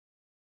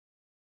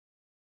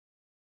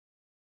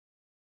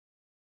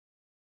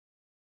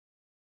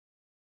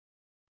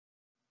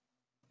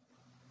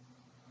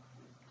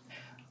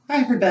Hi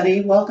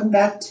everybody, welcome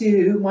back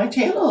to my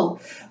channel.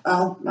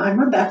 I'm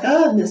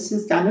Rebecca and this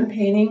is Diamond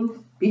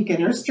Painting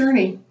Beginner's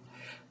Journey.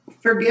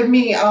 Forgive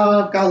me,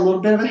 I've got a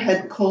little bit of a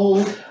head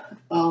cold,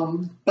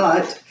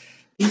 but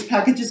these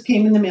packages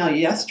came in the mail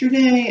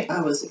yesterday.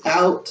 I was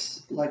out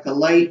like a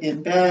light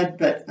in bed,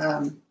 but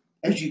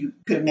as you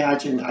could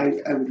imagine, I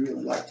would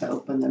really like to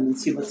open them and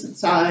see what's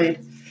inside.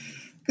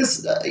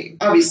 Because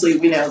obviously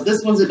we know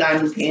this one's a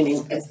diamond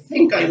painting. I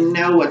think I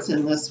know what's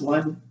in this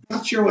one.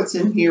 Not sure what's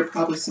in here.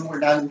 Probably some more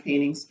diamond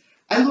paintings.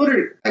 I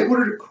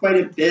ordered quite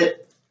a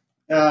bit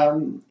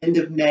end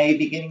of May,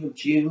 beginning of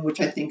June,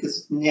 which I think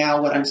is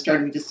now what I'm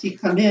starting to see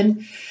come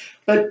in.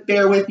 But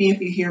bear with me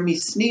if you hear me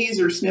sneeze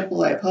or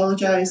sniffle. I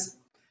apologize.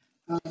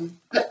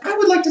 But I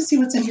would like to see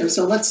what's in here.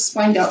 So let's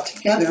find out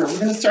together. We're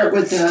going to start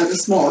with the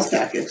smallest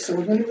package. So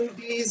we're going to move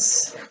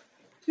these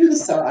to the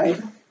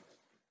side.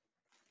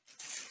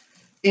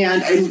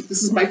 And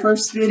this is my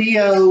first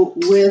video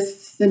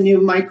with the new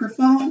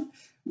microphone,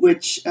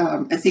 which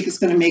I think is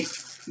going to make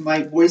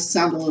my voice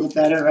sound a little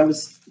better. I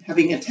was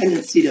having a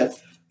tendency to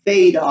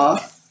fade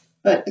off,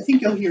 but I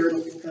think you'll hear it a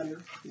little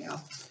better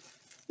now.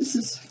 This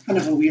is kind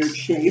of a weird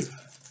shape.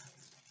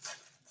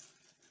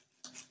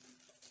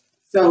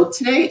 So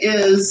today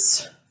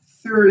is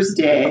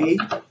Thursday,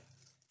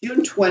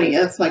 June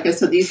 20th. Like I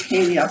said, these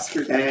came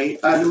yesterday.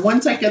 And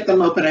once I get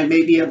them open, I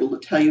may be able to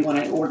tell you when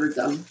I ordered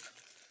them.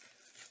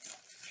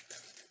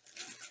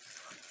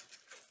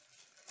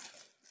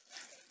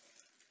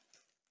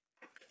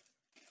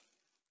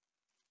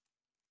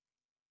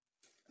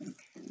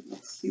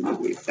 Let's see what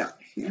we've got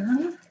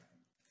here.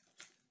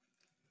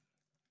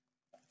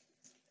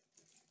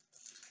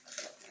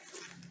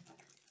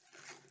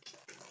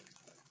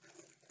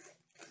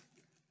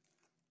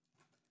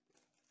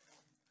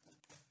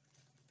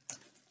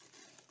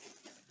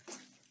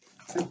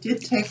 I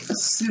did take a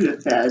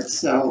Sudafed,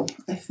 so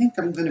I think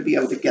I'm going to be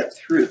able to get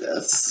through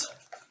this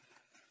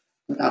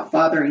without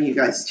bothering you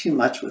guys too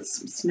much with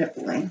some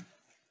sniffling.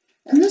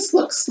 And this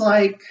looks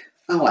like,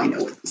 oh, I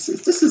know what this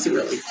is. This is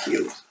really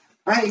cute.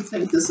 I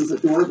think this is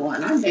adorable,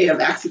 and I may have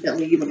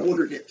accidentally even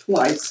ordered it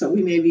twice, so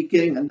we may be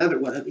getting another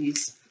one of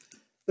these.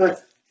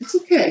 But it's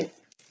okay.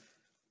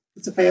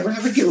 Because if I ever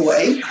have a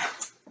giveaway,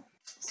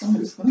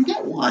 somebody's going to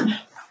get one.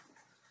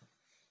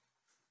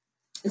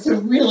 It's a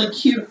really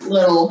cute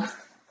little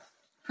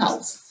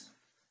house.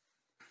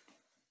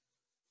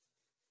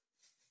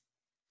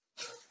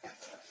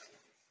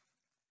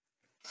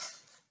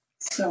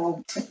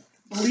 So I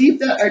believe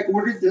that I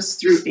ordered this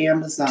through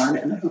Amazon,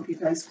 and I hope you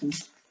guys can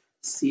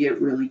see it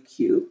really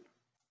cute.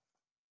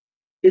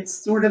 It's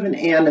sort of an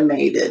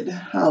animated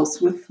house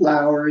with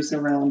flowers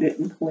around it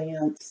and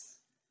plants.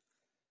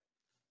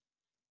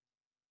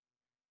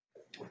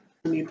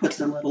 Let me put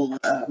the little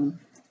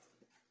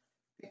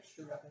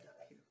picture of it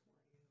up here.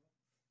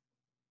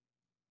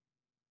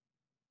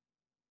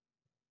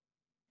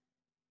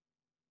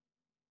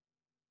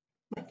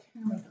 My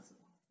camera doesn't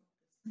want to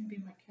focus. Maybe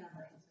my camera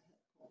has a head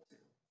cold too.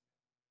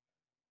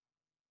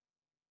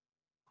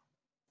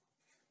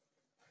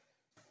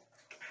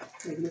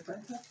 Maybe if I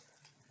have the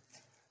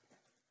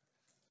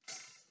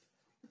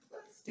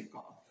plastic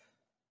off.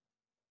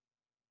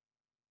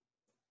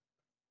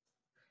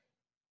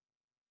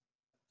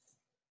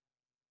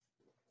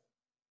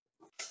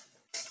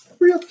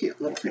 Real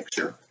cute little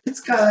picture. It's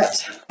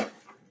got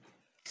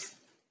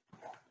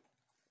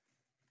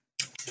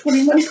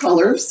 21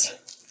 colors.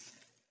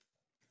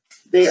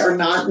 They are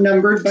not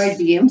numbered by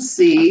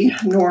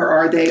DMC, nor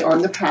are they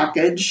on the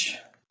package.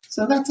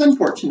 So that's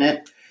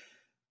unfortunate,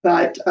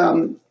 but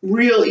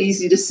real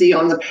easy to see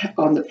on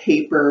the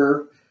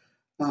paper,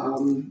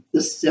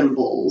 the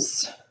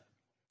symbols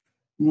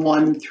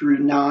 1 through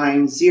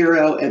 9,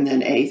 0, and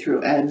then A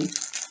through N.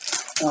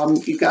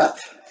 You got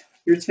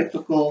your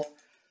typical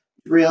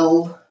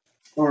drill,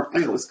 or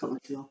I always call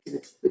it drill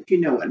kit, but you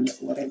know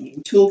what I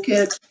mean,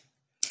 toolkit.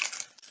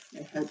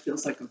 My head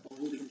feels like a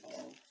bowling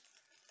ball.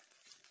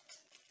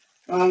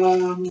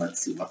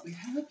 Let's see what we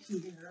have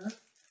here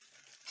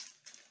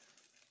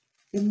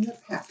in the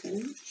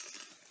package.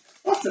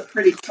 Lots of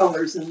pretty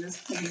colors in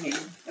this painting.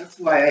 That's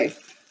why I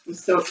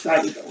was so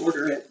excited to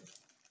order it.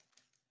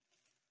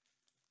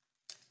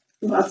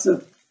 Lots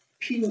of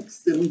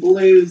pinks and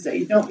blues that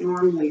you don't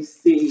normally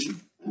see.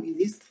 I mean,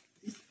 this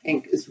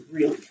pink is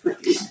really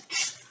pretty.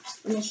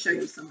 Let me show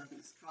you some of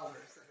these colors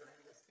that are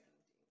in this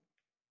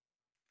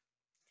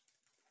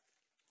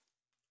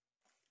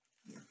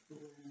painting.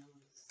 Blues.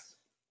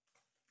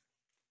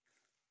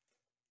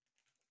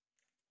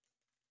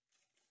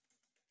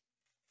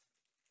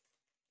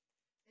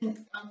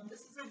 And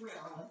this is a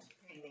round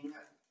painting.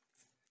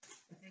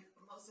 I think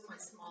most of my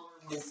smaller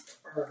ones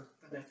are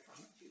going to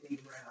come to me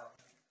round.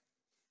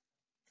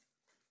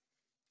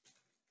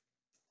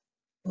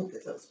 Look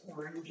at those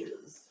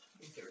oranges.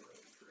 These are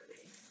really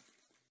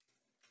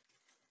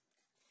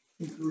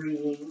pretty.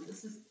 Green.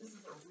 This is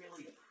a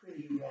really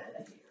pretty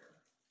red here.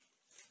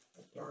 A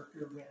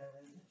darker red.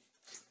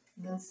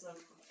 And then some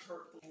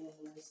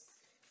purples.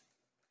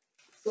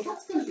 So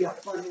that's going to be a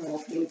fun little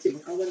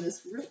painting. Oh, and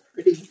this real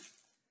pretty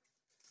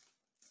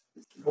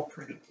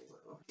tool.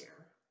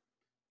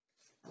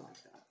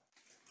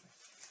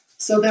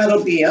 So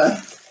that'll be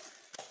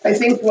I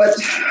think what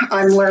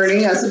I'm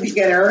learning as a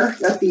beginner,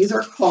 that these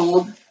are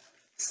called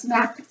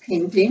snack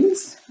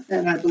paintings.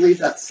 And I believe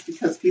that's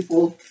because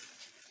people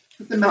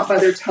put them out by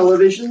their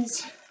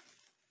televisions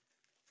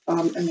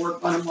and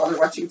work on them while they're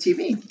watching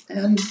TV.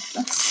 And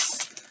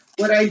that's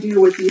what I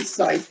do with these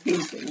size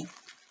paintings.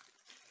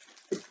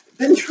 I've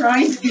been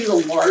trying to do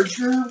the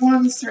larger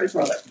ones. Sorry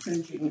for all that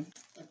cringing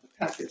of the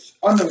package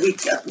on the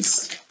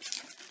weekends,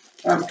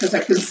 because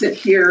I can sit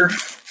here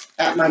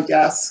at my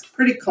desk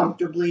pretty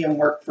comfortably and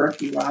work for a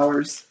few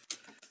hours.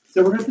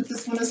 So we're going to put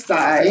this one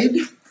aside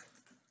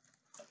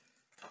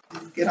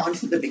and get on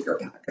to the bigger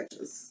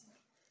packages.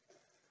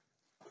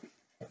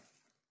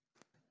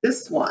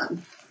 This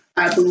one,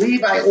 I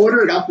believe I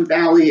ordered off of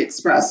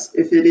AliExpress,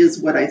 if it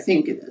is what I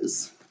think it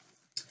is.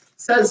 It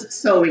says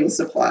sewing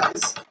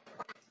supplies.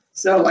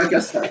 So I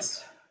guess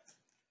that's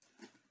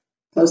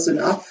close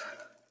enough.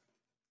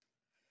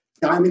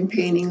 Diamond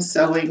painting,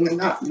 sewing, and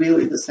not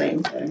really the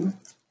same thing.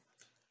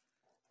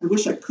 I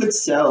wish I could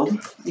sew.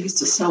 I used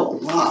to sew a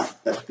lot,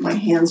 but my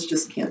hands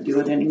just can't do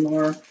it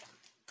anymore.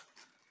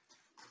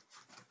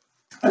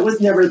 I was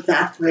never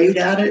that great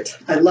at it.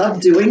 I love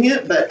doing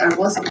it, but I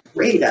wasn't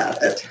great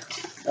at it.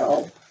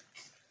 So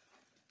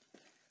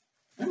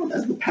I don't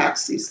know who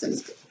packs these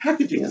things. The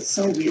packaging is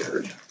so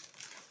weird.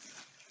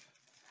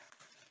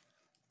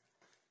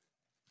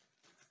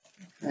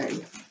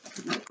 Okay,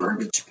 put my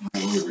garbage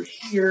pile over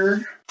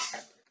here.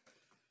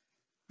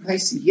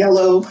 Nice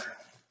yellow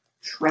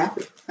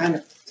traffic kind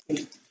of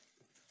tape,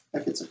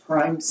 like it's a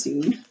crime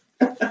scene.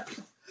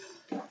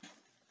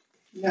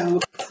 No,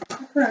 it's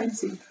not a crime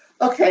scene.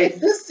 Okay,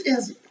 this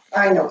is,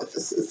 I know what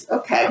this is.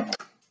 Okay,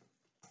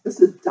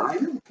 this is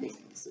diamond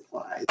painting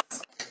supplies.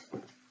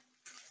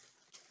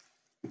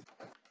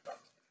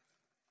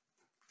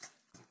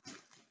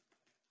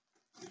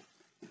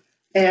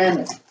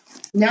 And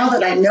now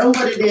that I know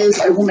what it is,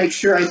 I will make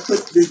sure I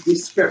put the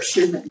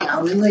description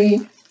down in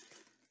the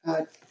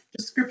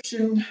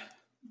description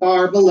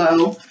bar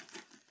below,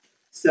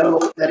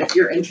 so that if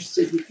you're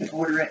interested, you can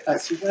order it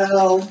as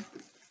well.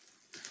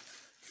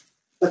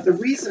 But the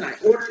reason I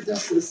ordered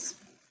this is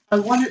I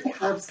wanted to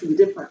have some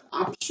different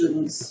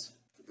options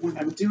when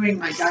I'm doing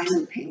my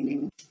diamond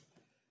painting.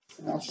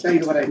 And I'll show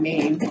you what I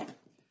mean.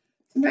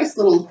 It's a nice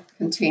little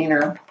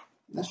container.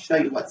 Let's show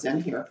you what's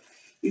in here.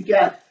 You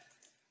get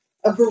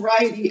a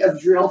variety of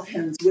drill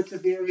pins with the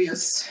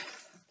various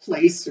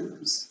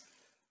placers,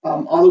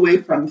 all the way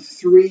from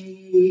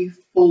 3,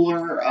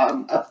 4,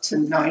 up to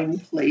 9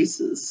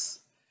 places,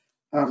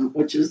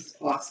 which is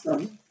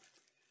awesome.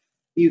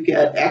 You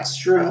get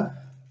extra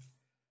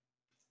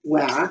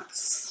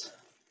wax.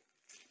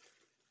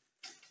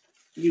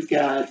 You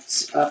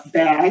get a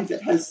bag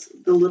that has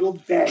the little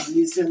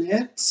baggies in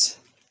it,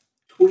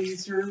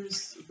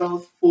 tweezers,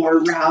 both for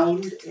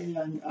round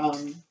and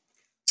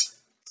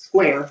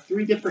square,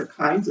 3 different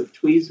kinds of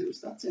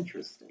tweezers. That's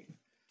interesting.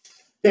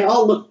 They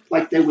all look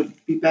like they would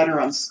be better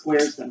on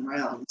squares than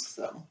rounds.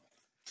 So,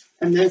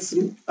 and then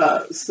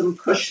some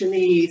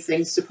cushiony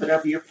things to put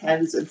over your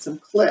pens and some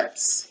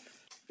clips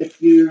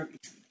if you're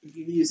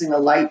using a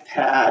light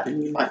pad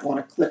and you might want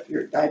to clip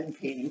your diamond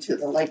painting to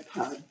the light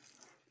pad.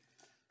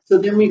 So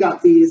then we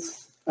got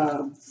these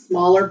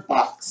smaller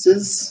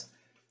boxes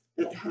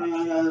that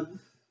have,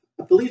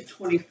 I believe,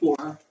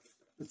 24.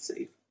 Let's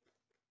see.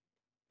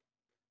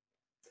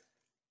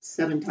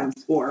 7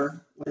 times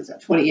 4, what is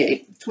that,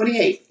 28.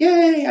 28,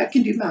 yay, I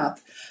can do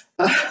math.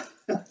 Not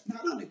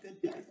on a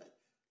good day, but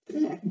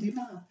today I can do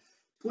math.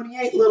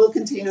 28 little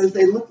containers.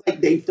 They look like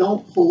they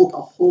don't hold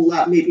a whole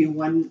lot, maybe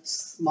one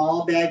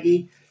small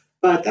baggie,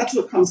 but that's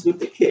what comes with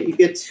the kit. You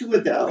get 2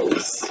 of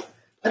those.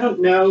 I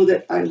don't know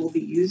that I will be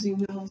using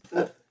those,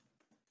 but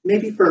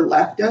maybe for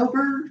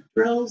leftover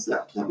drills,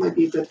 that might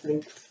be a good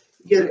thing.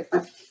 You get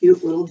a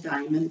cute little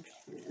diamond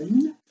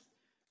pin.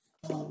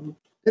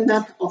 And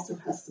that also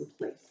has some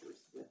placers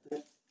with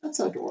it. That's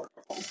adorable.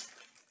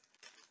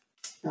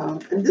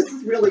 And this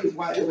is really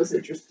why I was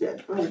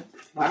interested. Oh,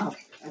 wow,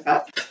 I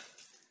got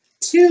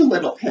 2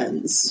 little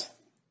pins.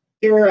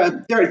 They're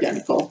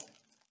identical,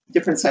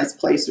 different size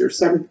placers.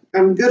 So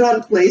I'm good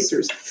on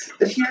placers.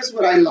 But here's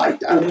what I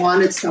liked. I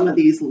wanted some of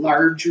these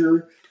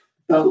larger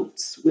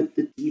boats with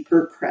the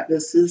deeper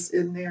crevices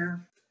in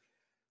there.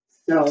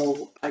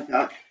 So I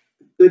got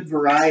a good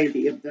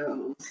variety of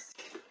those.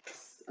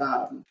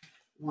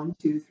 1,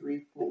 2,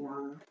 3,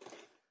 4,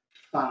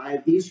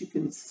 5. These you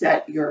can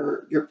set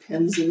your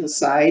pins in the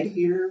side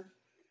here.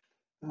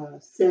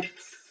 6.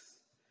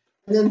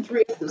 And then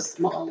 3 of the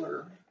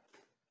smaller,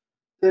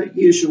 the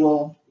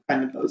usual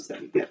kind of bows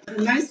that you get. A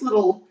nice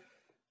little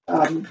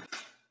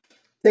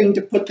thing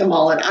to put them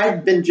all in.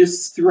 I've been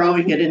just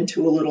throwing it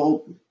into a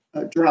little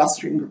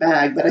drawstring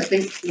bag, but I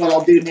think what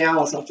I'll do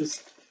now is I'll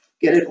just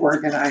get it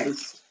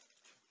organized.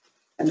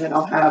 And then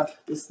I'll have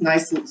this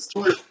nice little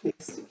storage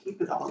case to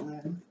keep it all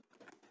in.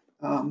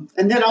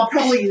 And then I'll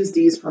probably use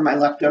these for my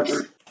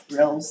leftover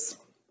drills.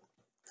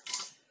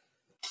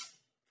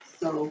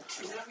 So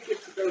now we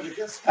get to go to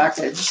this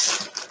package.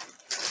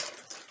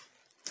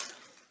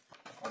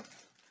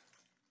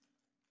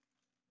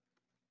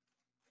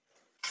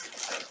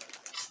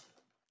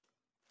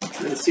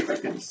 going to see if I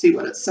can see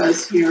what it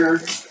says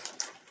here.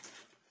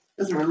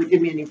 Doesn't really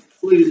give me any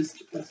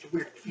clues as to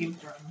where it came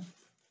from.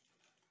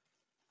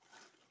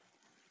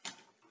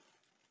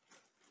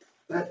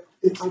 But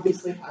it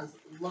obviously has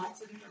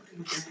lots of different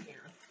things in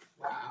here.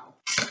 Wow.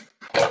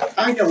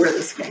 I know where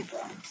this came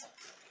from.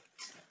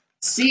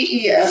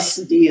 CES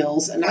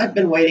Deals, and I've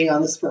been waiting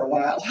on this for a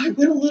while. I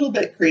went a little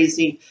bit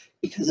crazy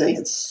because they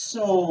had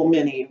so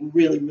many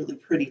really, really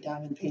pretty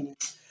diamond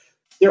paintings.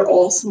 They're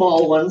all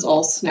small ones,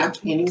 all snap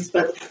paintings,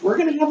 but we're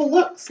going to have a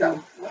look.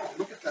 So, wow,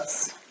 look at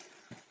this.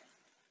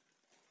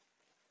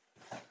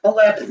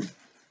 11.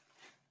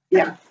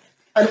 Yeah,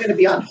 I'm going to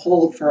be on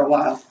hold for a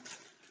while.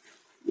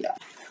 Yeah.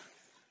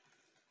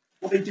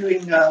 I'll be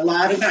doing a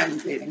lot of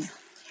diamond painting.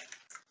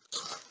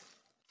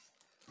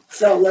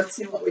 So let's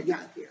see what we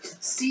got here.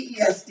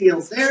 CES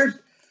Deals. Their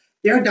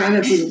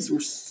diamond paintings were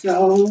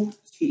so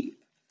cheap.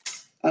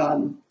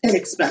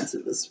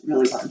 Inexpensive is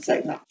really what I'm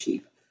saying, not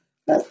cheap.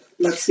 But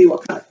let's see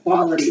what kind of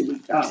quality we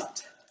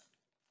got.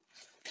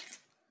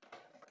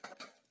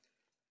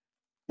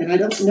 And I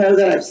don't know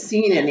that I've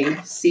seen any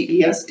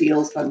CES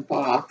Deals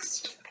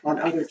unboxed on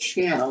other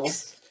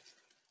channels.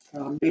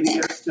 Maybe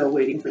they're still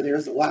waiting for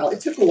theirs a while. It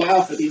took a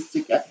while for these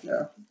to get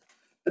here.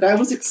 But I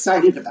was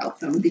excited about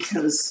them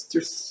because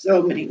there's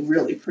so many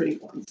really pretty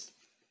ones.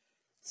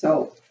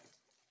 So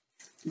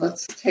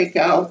let's take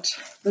out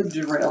the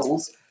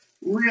drills.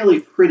 Really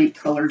pretty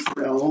colored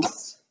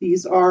drills.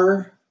 These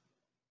are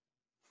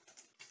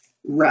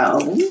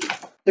round.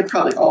 They're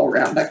probably all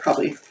round. I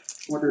probably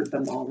ordered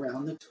them all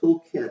round. The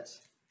toolkit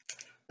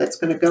that's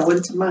going to go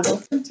into my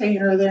little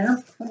container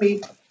there. Let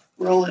me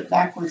roll it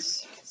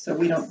backwards so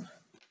we don't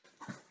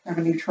have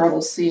any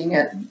trouble seeing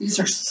it. These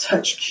are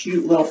such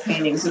cute little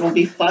paintings. It'll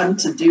be fun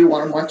to do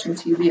while I'm watching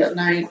TV at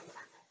night.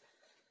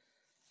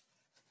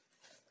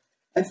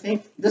 I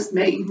think this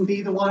may even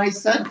be the one I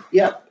said.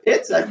 Yep,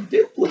 it's a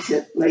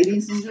duplicate,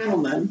 ladies and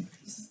gentlemen.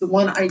 This is the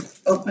one I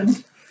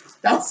opened.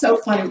 That's so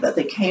funny that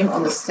they came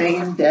on the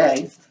same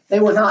day. They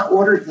were not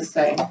ordered the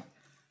same.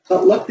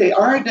 But look, they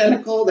are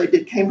identical. They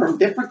came from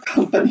different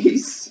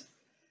companies.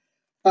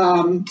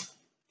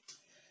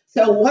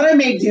 So what I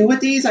may do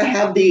with these, I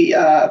have the,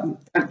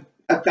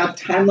 I've got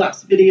a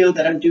time-lapse video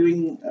that I'm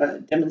doing a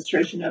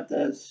demonstration of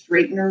the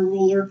straightener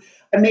ruler.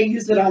 I may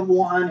use it on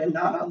one and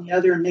not on the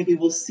other, and maybe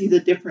we'll see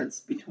the difference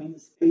between the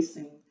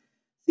spacing,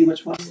 see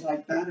which one we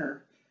like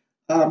better.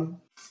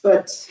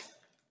 But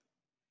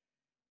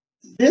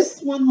this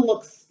one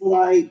looks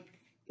like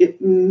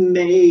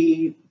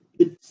the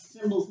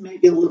symbols may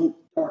be a little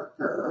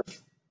darker.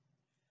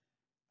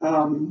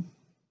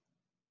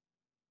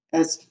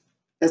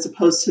 As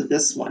opposed to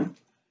this one.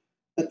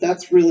 But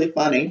that's really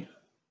funny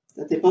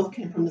that they both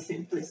came from the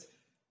same place.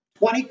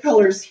 20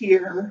 colors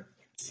here,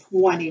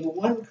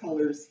 21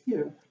 colors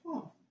here.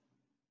 Oh,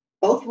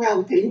 both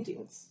round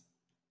paintings.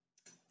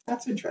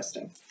 That's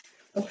interesting.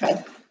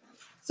 Okay,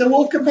 so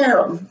we'll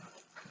compare them.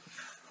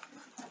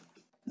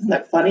 Isn't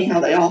that funny how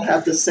they all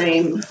have the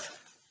same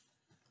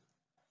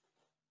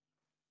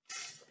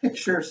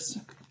pictures?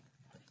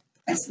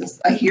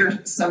 I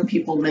hear some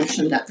people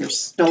mention that they're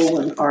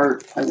stolen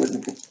art. I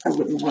wouldn't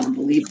want to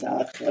believe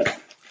that, but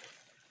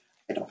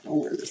I don't know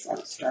where this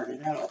art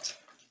started out.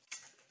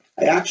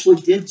 I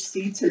actually did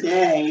see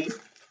today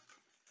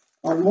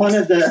on one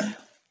of the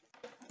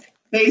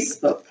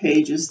Facebook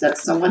pages that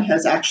someone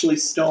has actually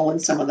stolen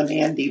some of the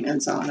Man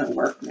Demons on her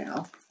work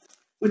now,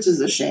 which is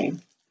a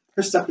shame.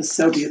 Her stuff is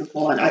so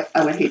beautiful, and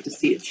I would hate to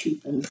see it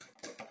cheapened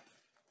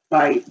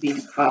by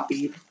being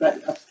copied,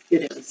 but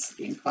it is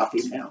being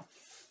copied now.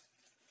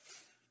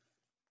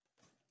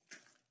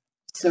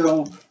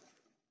 So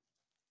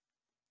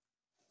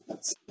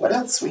let's see what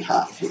else we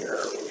have here.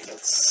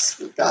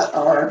 We've got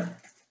our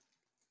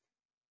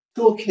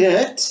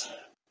toolkit,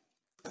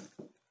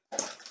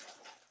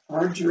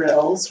 our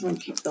drills. We're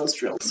going to keep those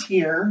drills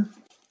here.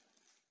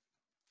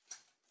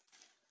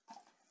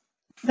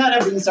 None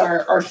of these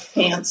are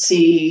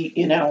fancy,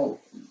 you know,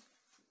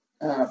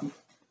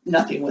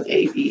 nothing with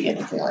AB,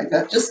 anything like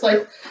that. Just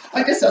like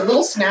I said,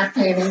 little snack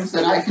paintings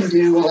that I can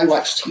do while I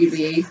watch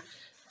TV.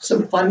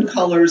 Some fun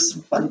colors,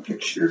 some fun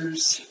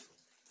pictures.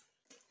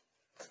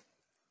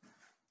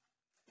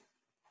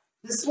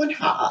 This one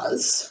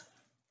has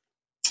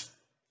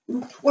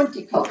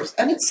 20 colors,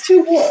 and it's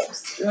two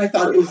wolves. And I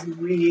thought it was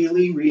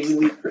really,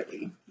 really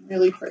pretty.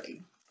 Really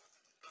pretty.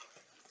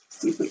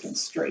 See if we can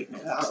straighten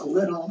it out a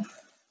little.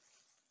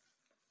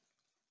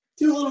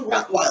 Two little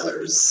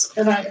Rottweilers.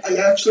 And I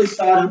actually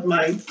thought of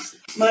my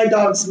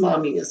dog's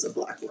mommy is a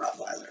black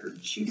Rottweiler.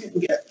 She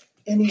didn't get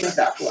any of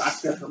that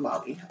black that her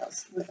mommy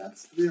has. But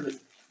that's really,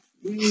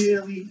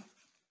 really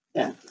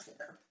thin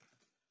there.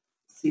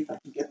 See if I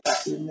can get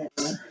that in there.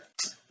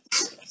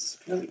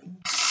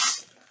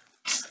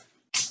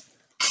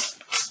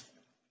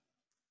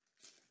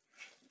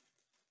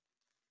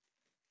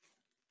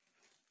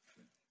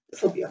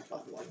 This will be a fun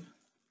one.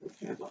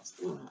 Okay, what's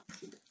going on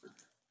here?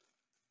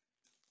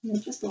 Yeah,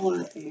 just a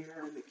lot of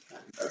air in the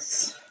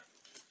canvas.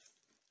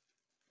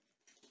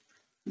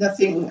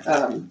 Nothing,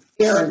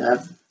 air in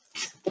the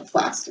the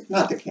plastic,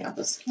 not the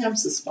canvas.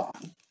 Canvas is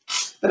fine.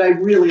 But I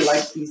really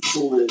like these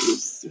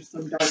blues. There's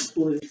some dark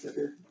blues that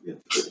are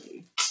really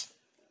pretty.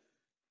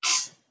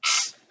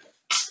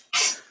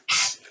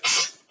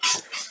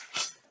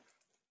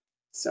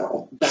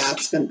 So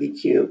that's going to be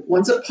cute.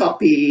 One's a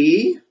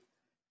puppy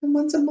and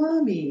one's a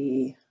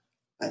mommy.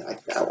 I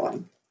like that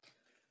one.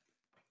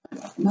 I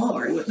love them all,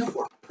 or I wouldn't have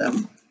bought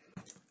them.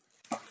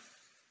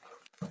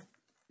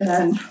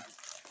 And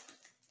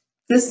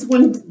this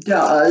one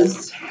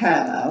does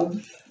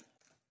have,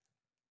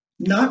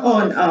 not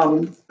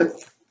on but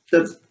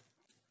the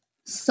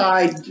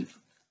side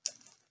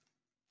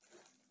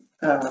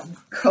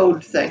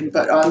code thing,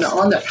 but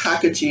on the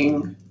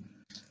packaging,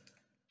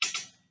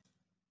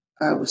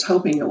 I was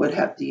hoping it would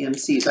have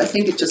DMCs. I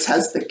think it just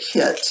has the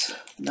kit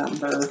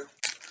number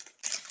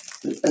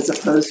as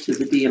opposed to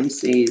the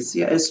DMCs.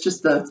 Yeah, it's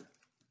just the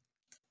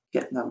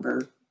kit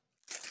number.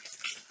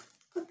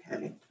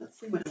 Okay, let's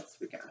see what else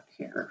we got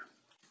here.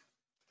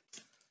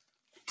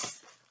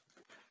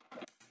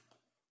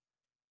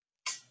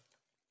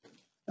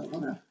 I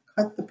want to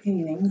cut the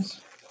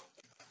paintings.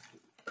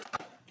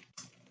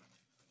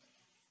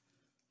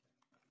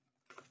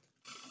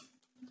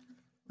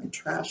 My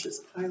trash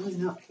is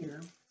piling up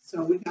here.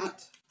 So we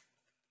got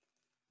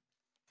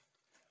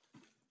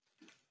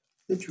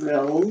the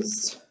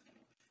drills.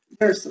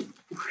 There's some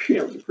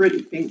really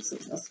pretty pinks in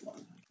this one.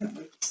 I can't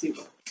wait to see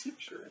what the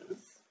picture is.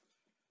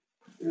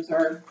 There's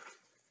our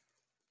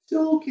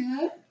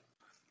toolkit.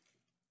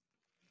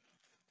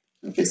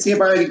 Okay, see,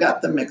 I've already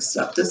got them mixed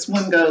up. This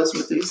one goes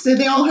with these.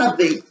 They all have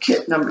the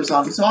kit numbers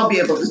on them, so I'll be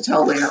able to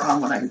tell later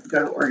on when I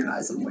go to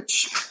organize them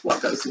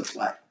what goes with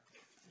what.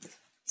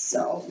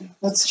 So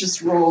let's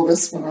just roll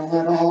this one a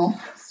little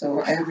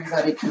so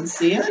everybody can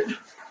see it.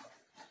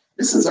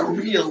 This is a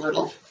real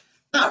little,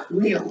 not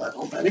real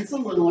little, but it's a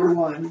littler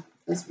one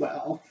as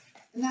well.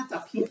 And that's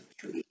a pink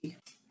tree.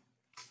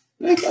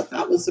 And I thought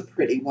that was a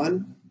pretty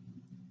one.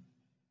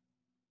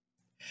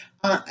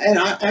 And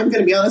I'm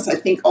going to be honest, I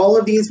think all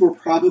of these were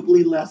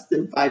probably less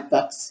than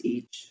 $5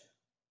 each.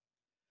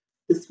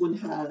 This one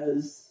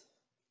has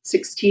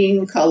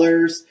 16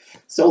 colors,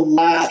 so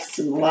lots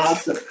and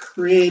lots of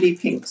pretty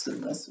pinks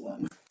in this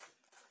one.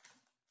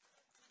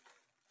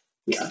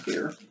 Yeah,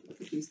 here,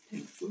 look at these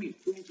pinks. Let me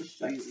just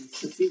show you these,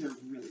 because these are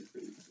really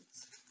pretty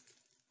pinks.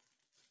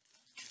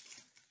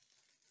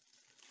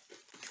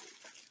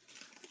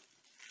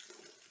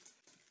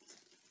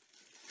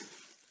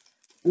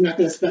 I'm not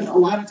going to spend a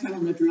lot of time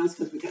on the drills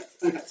because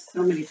I got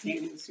so many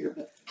paintings here,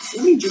 but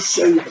let me just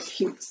show you the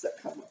pinks that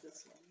come with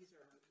this one. These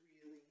are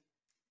really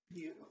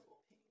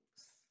beautiful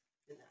pinks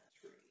in that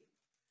tree.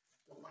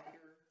 The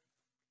lighter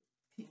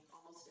pink,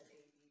 almost an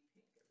AB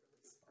pink, it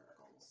really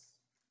sparkles.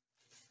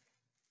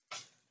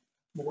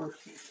 More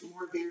pink,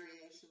 more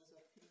variations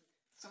of pink.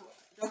 So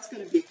that's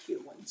going to be a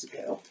cute one to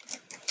do.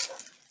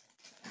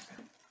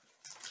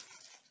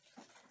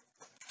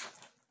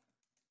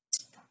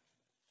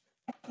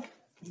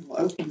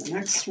 We'll open the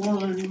next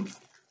one.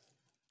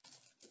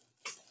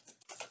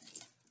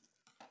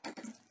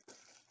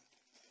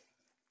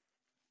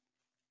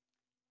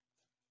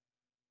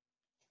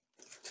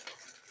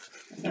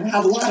 I'm going to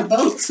have a lot of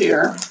boats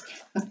here.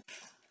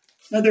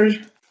 Another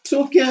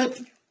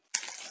toolkit.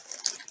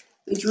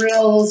 The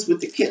drills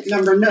with the kit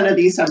number. None of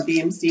these have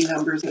DMC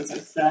numbers, as I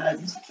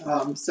said.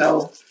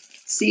 So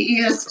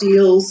CES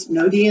Deals,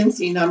 no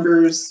DMC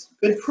numbers,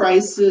 good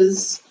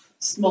prices,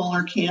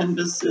 smaller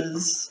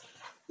canvases,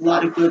 a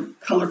lot of good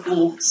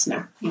colorful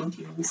snack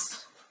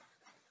paintings.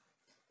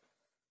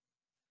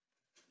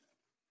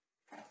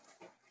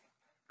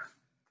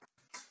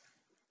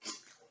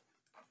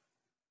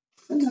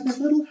 Another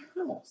little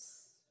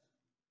house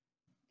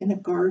in a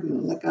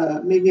garden, like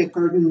maybe a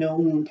garden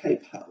gnome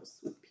type house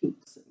with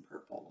pinks and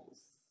purples.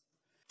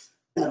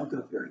 That'll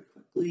go very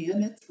quickly,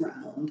 and it's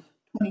round,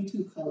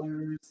 22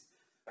 colors,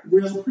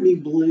 real pretty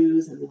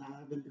blues and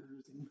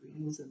lavenders and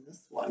greens in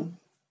this one.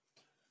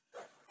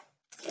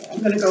 So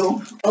I'm going to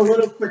go a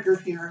little quicker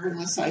here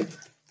unless I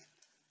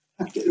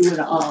have to do it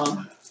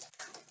on.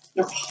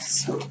 They're all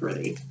so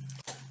pretty.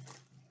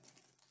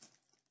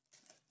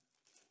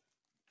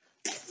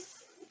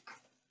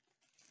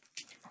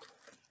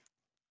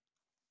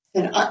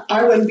 And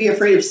I wouldn't be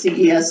afraid of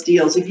CES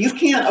Deals. If you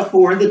can't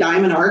afford the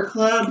Diamond Art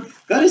Club,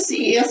 go to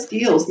CES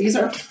Deals. These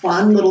are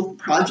fun little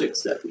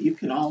projects that you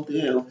can all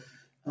do.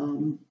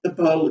 The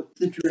boat,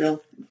 the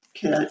drill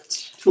kit,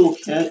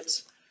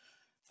 toolkit,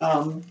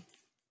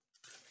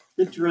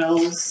 the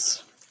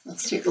drills.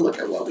 Let's take a look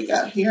at what we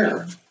got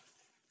here.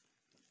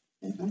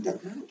 I don't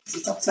know.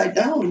 It's upside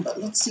down, but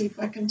let's see if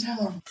I can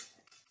tell.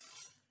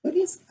 What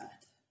is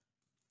that?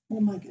 Oh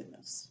my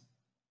goodness.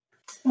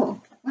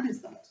 Oh, what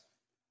is that?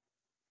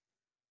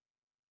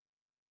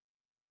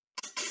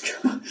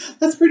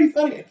 That's pretty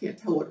funny. I can't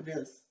tell what it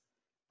is.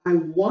 I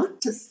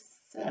want to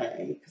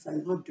say, because I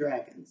love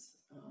dragons.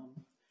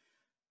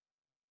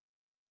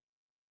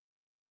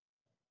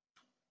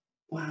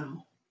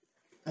 Wow.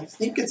 I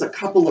think it's a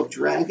couple of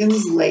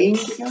dragons laying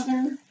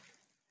together.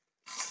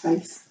 I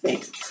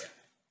think.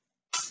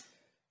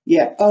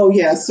 Yeah. Oh,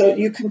 yeah. So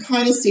you can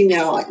kind of see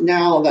now.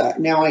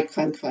 Now I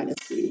can kind of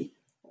see.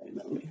 Wait a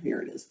minute,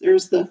 here it is.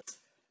 There's the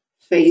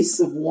face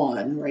of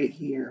one right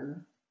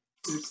here.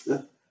 There's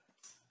the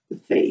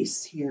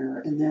face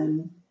here, and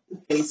then the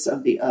face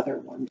of the other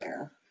one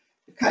there.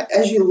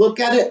 As you look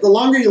at it, the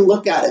longer you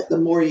look at it, the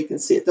more you can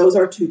see it. Those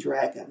are two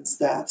dragons.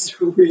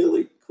 That's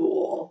really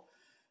cool.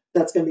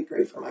 That's going to be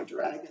great for my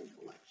dragon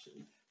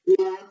collection.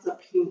 Lots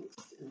of pinks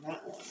in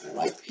that one. I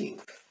like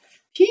pink.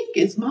 Pink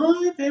is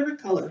my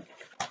favorite color.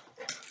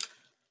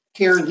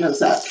 Karen knows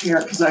that,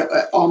 Karen, because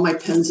all my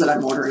pens that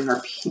I'm ordering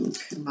are pink.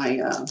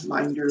 My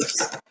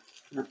minders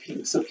are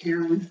pink. So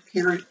Karen,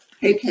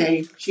 hey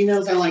Kay, she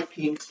knows I like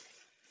pink.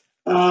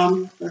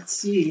 Let's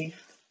see.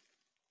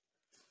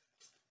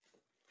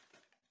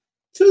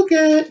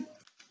 Toolkit.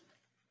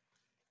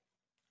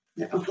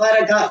 I'm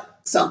glad I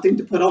got something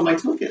to put all my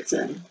toolkits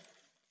in.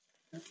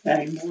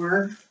 Okay,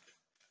 more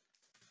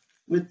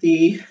with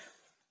the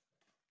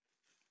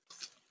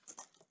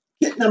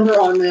kit number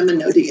on them and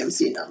no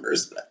DMC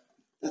numbers, but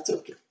that's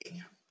okay.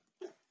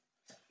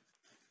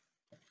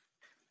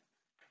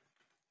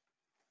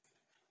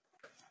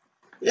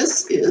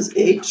 This is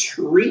a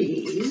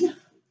tree.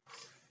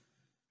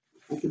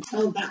 I can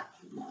tell that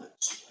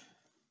much.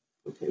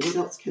 Okay, what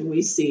else can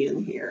we see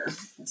in here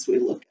as we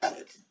look at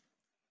it?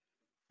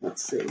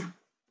 Let's see.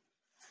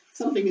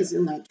 Something is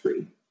in that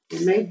tree.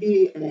 It may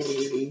be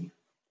a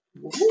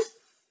wolf.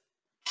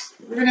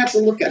 We're going to have to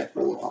look at it for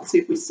a little while, see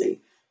if we see.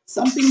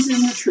 Something's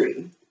in the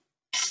tree.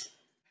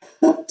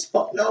 I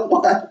don't know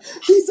why.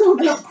 These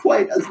don't have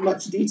quite as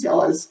much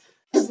detail as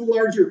the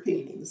larger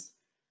paintings.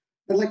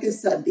 But like I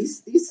said,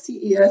 these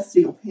CES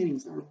Deal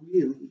paintings are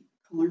really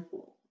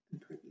colorful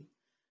and pretty.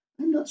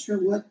 I'm not sure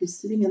what is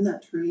sitting in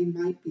that tree.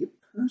 Might be a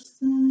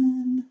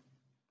person.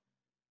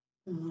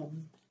 Not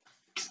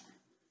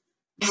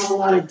a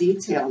lot of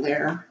detail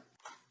there.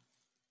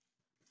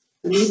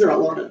 And these are a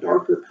lot of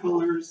darker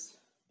colors,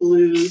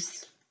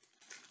 blues.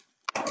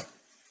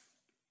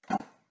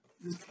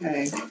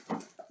 Okay,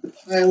 the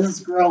pile is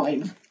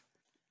growing.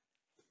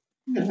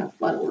 I'm going to have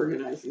fun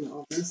organizing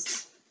all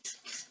this.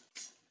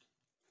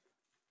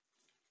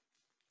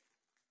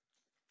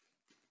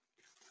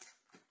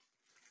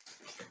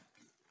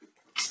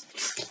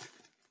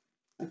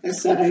 Like I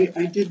said,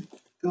 I did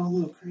go a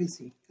little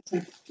crazy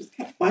because I just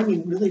kept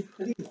finding really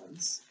pretty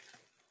ones.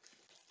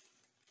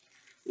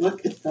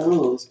 Look at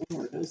those.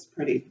 Oh, are those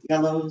pretty?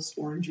 Yellows,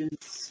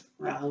 oranges,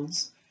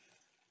 browns.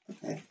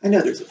 Okay, I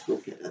know there's a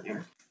toolkit in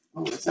there.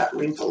 Oh, is that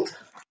wrinkled?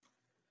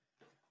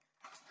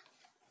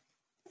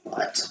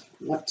 But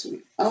what do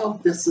we? Oh,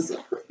 this is a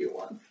pretty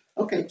one.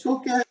 Okay,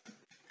 toolkit.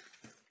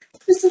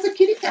 This is a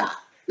kitty cat.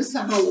 This is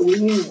a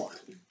Halloween one.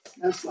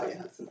 That's why it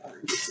has some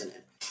oranges in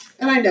it.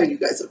 And I know you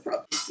guys have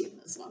probably seen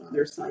this on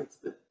other sites,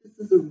 but this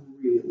is a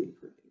really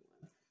pretty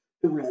one.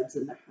 The reds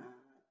and the hats.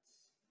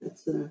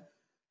 It's a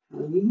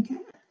Halloween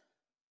cat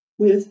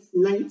with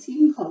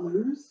 19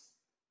 colors.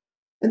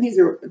 And these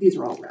are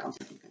all rounds.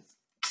 I think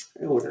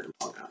I ordered them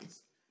all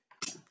rounds.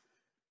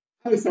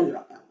 I'm excited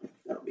about that one.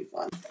 That'll be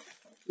fun.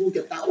 We'll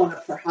get that one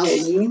up for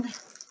Halloween.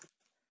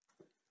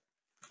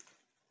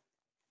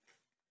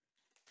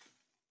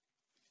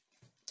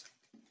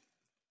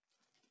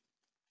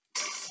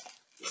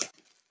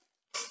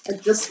 I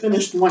just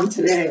finished one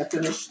today. I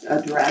finished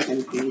a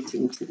dragon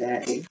painting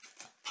today.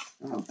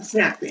 A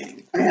snack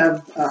painting. I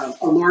have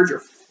a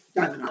larger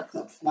Diamond Art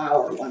Club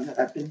flower one that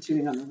I've been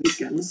doing on the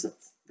weekends.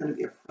 It's going to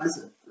be a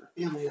present for a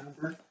family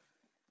member.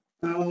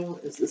 Oh,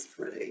 is this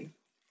pretty?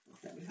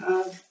 Okay, we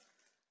have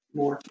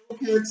more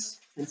toolkits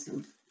and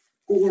some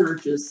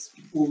gorgeous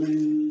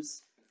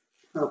blues,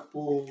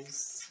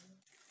 purples,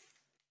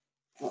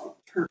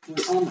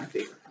 turquoise, all my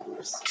favorite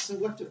colors. So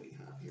what do we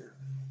have here?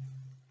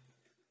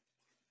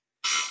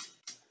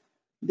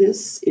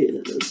 This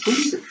is,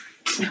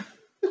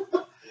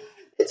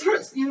 it's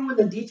hard, when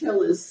the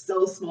detail is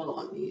so small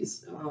on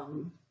these,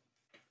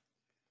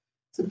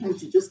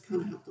 sometimes you just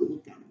kind of have to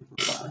look at them for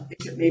a while. I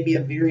think it may be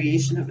a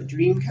variation of a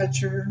dream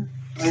catcher.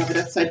 Do I have it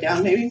upside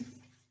down maybe?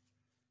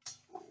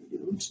 I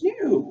don't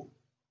know.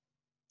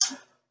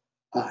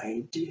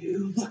 I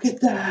do. Look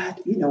at that.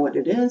 You know what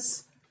it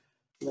is?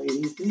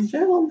 Ladies and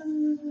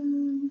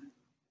gentlemen,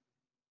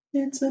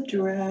 it's a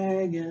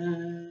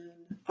dragon.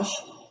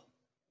 Oh,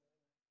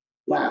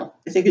 wow.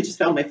 I think I just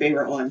found my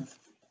favorite one.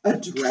 A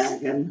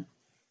dragon.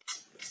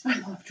 I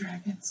love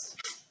dragons.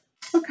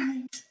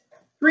 Okay.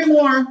 3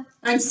 more.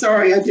 I'm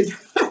sorry. I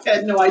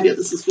had no idea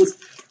this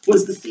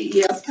was the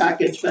CES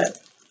package, but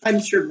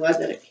I'm sure glad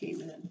that it came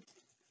in.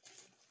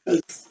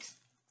 Because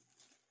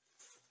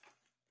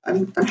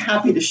I'm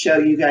happy to show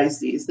you guys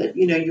these, that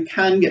you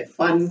can get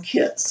fun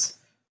kits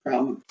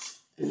from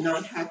and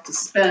not have to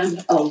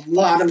spend a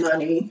lot of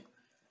money.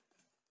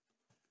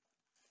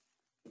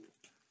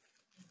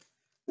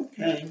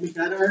 Okay, we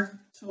got our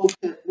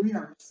toolkit. We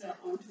are set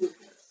on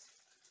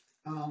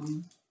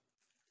toolkits.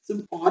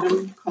 Some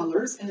autumn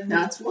colors, and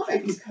that's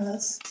why,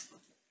 because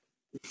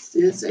this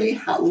is a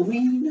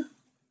Halloween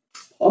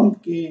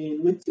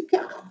pumpkin with 2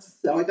 cats.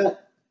 So I got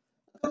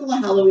a couple of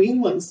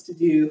Halloween ones to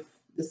do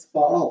this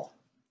fall.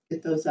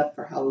 get those up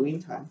for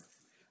Halloween time.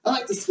 I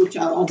like to switch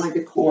out all my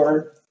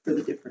decor for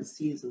the different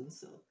seasons,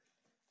 so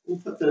we'll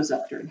put those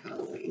up during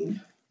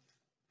Halloween.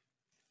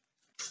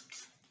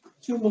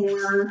 2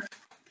 more.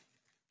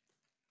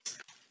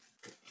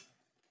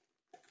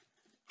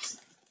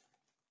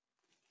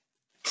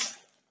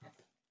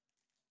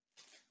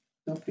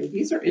 Okay,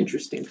 these are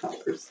interesting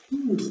colors.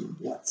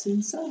 What's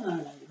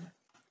inside?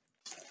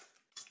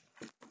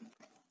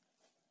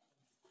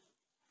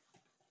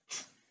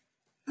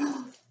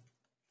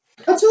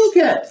 A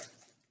toolkit.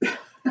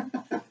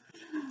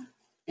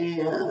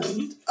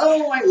 And,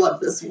 oh, I love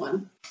this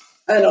one.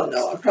 I don't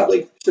know, I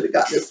probably should have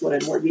got this one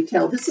in more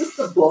detail. This is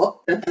the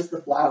book that has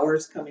the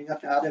flowers coming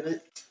up out of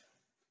it.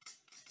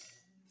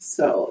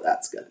 So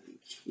that's going to be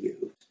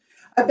cute.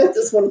 I bet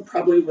this one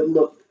probably would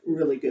look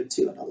really good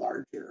too in a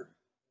larger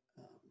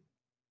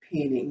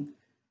painting.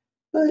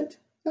 But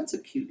that's a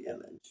cute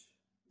image,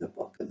 the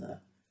book and the,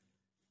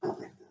 I like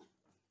that.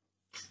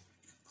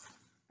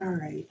 All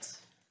right.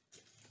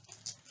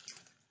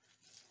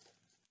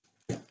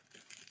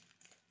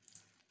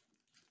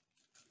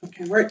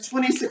 Okay, we're at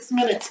 26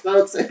 minutes,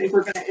 folks. I think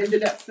we're going to end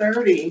it at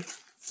 30.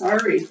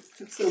 Sorry, it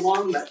took so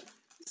long, but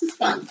this is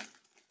fun.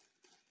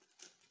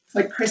 It's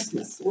like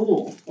Christmas.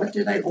 Oh, what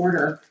did I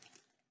order?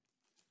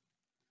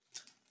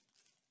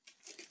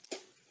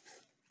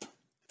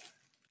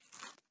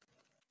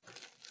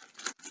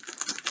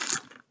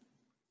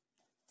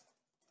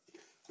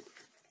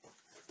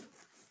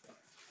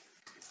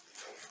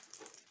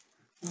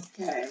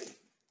 Okay,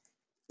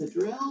 the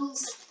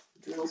drills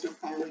are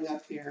piling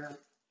up here.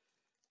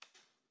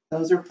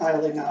 Those are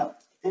piling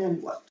up.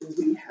 And what do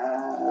we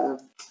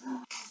have?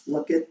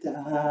 Look at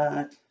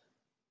that.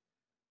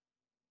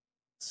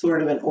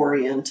 Sort of an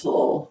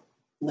oriental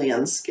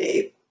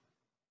landscape.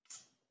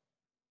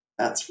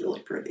 That's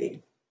really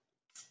pretty.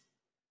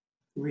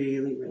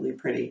 Really, really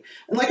pretty.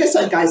 And like I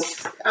said,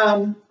 guys,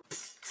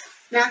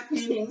 snack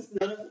paintings,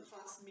 none of them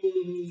cost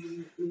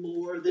me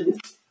more than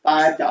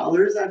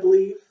 $5, I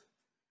believe.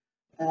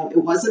 It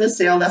wasn't a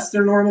sale, that's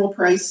their normal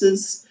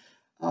prices.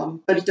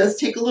 But it does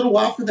take a little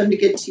while for them to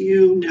get to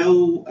you.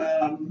 No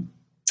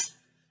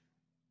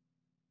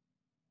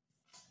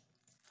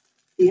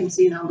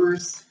DMC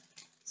numbers.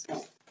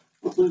 So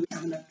hopefully we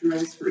have enough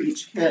drills for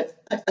each kit.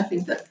 I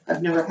think that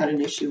I've never had an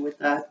issue with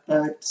that.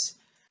 But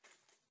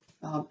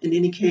in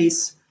any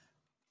case,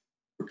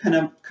 we're kind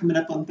of coming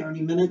up on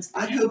 30 minutes.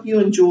 I hope you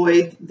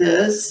enjoyed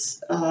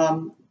this.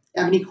 Have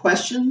any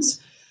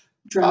questions?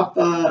 Drop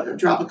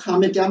a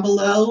comment down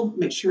below.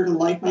 Make sure to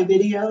like my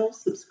video,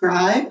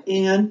 subscribe,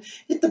 and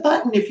hit the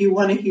button if you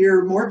want to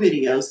hear more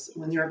videos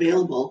when they're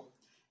available.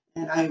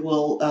 And I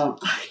will,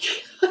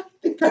 I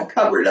think I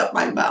covered up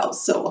my mouth,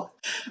 so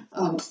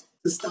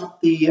to stop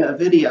the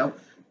video,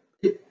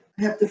 I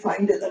have to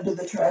find it under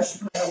the trash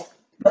pile.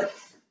 But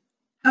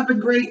have a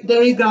great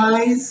day,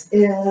 guys,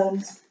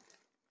 and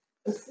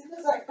as soon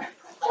as I,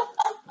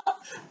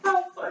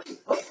 how funny,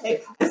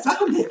 okay, I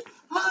found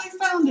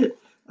it,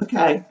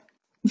 okay.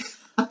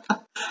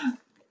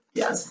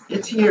 Yes,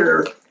 it's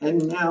here,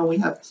 and now we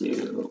have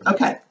to,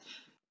 okay.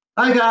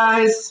 Bye,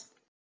 guys.